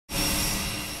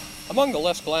Among the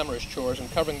less glamorous chores in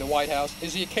covering the White House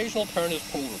is the occasional turn as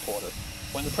pool reporter.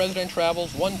 When the president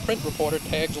travels, one print reporter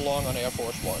tags along on Air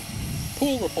Force One.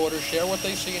 Pool reporters share what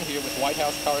they see and hear with White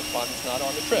House correspondents not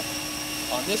on the trip.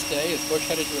 On this day, as Bush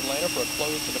headed to Atlanta for a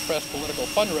closed-to-the-press political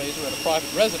fundraiser at a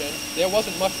private residence, there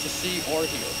wasn't much to see or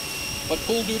hear. But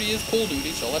pool duty is pool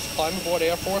duty, so let's climb aboard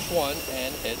Air Force One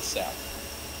and head south.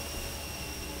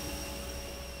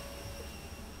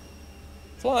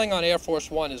 Flying on Air Force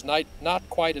One is not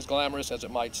quite as glamorous as it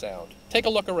might sound. Take a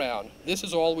look around. This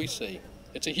is all we see.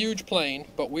 It's a huge plane,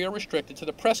 but we are restricted to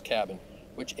the press cabin,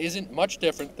 which isn't much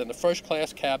different than the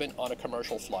first-class cabin on a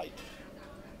commercial flight.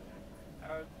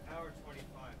 Hour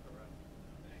 25 for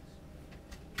Thanks.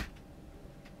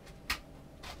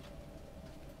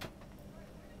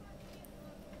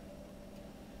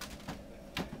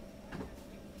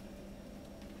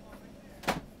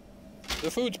 The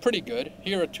food's pretty good.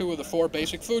 Here are two of the four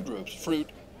basic food groups,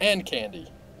 fruit and candy.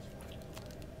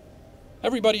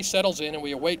 Everybody settles in and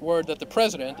we await word that the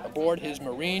president, aboard his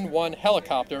Marine One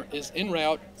helicopter, is en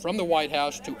route from the White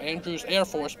House to Andrews Air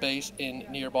Force Base in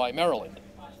nearby Maryland.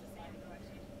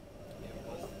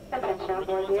 Attention on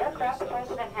board the aircraft, the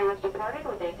president has departed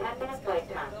with a 10-minute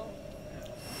flight time.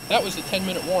 That was the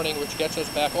 10-minute warning, which gets us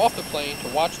back off the plane to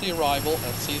watch the arrival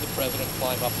and see the president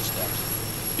climb up the steps.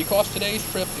 Because today's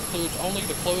trip includes only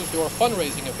the closed-door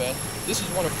fundraising event, this is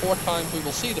one of 4 times we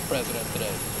will see the president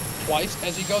today. Twice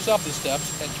as he goes up the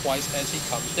steps and twice as he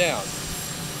comes down.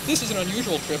 This is an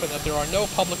unusual trip in that there are no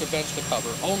public events to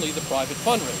cover, only the private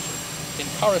fundraiser. In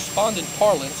correspondent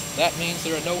parlance, that means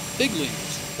there are no fig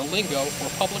leaves, the lingo for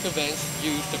public events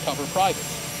used to cover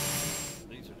privates.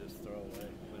 These are just throwaway.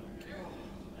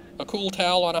 A cool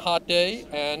towel on a hot day,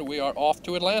 and we are off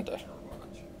to Atlanta.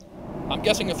 I'm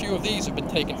guessing a few of these have been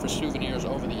taken for souvenirs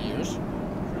over the years.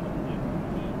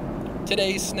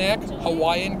 Today's snack,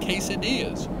 Hawaiian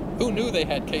quesadillas. Who knew they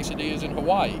had quesadillas in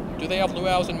Hawaii? Do they have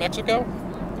luau's in Mexico?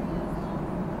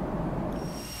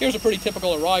 Here's a pretty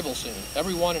typical arrival scene.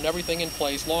 Everyone and everything in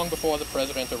place long before the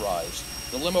president arrives.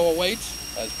 The limo awaits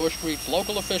as Bush greets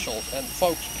local officials and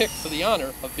folks picked for the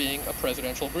honor of being a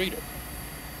presidential greeter.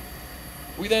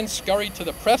 We then scurry to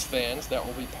the press vans that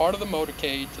will be part of the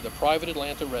motorcade to the private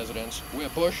Atlanta residence, where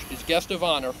Bush is guest of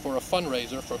honor for a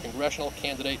fundraiser for congressional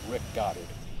candidate Rick Goddard.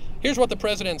 Here's what the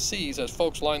president sees as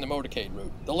folks line the motorcade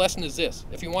route. The lesson is this: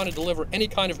 if you want to deliver any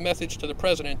kind of message to the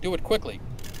president, do it quickly.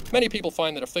 Many people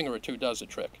find that a finger or two does the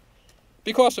trick.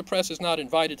 Because the press is not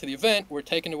invited to the event, we're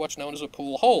taken to what's known as a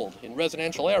pool hold. In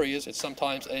residential areas, it's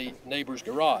sometimes a neighbor's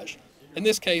garage. In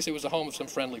this case, it was the home of some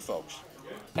friendly folks.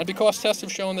 And because tests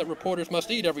have shown that reporters must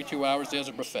eat every 2 hours, there's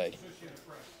a buffet.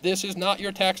 This is not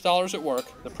your tax dollars at work.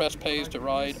 The press pays to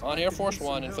ride on Air Force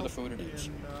One and for the food it eats.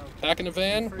 Back in the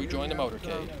van, we join the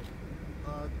motorcade.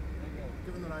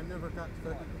 Given that I never got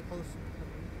that close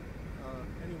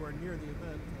anywhere near the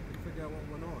event, I could figure out what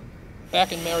went on.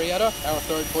 Back in Marietta, our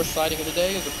third Bush sighting of the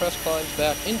day as the press climbs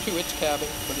back into its cabin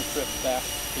for the trip back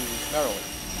to Maryland.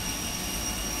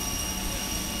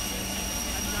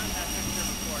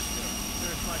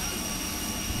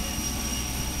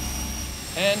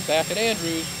 And back at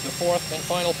Andrews, the fourth and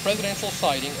final presidential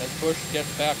sighting as Bush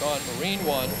gets back on Marine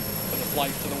One for the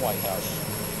flight to the White House.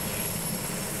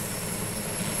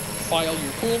 File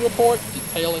your pool report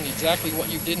detailing exactly what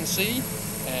you didn't see,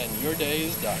 and your day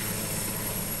is done.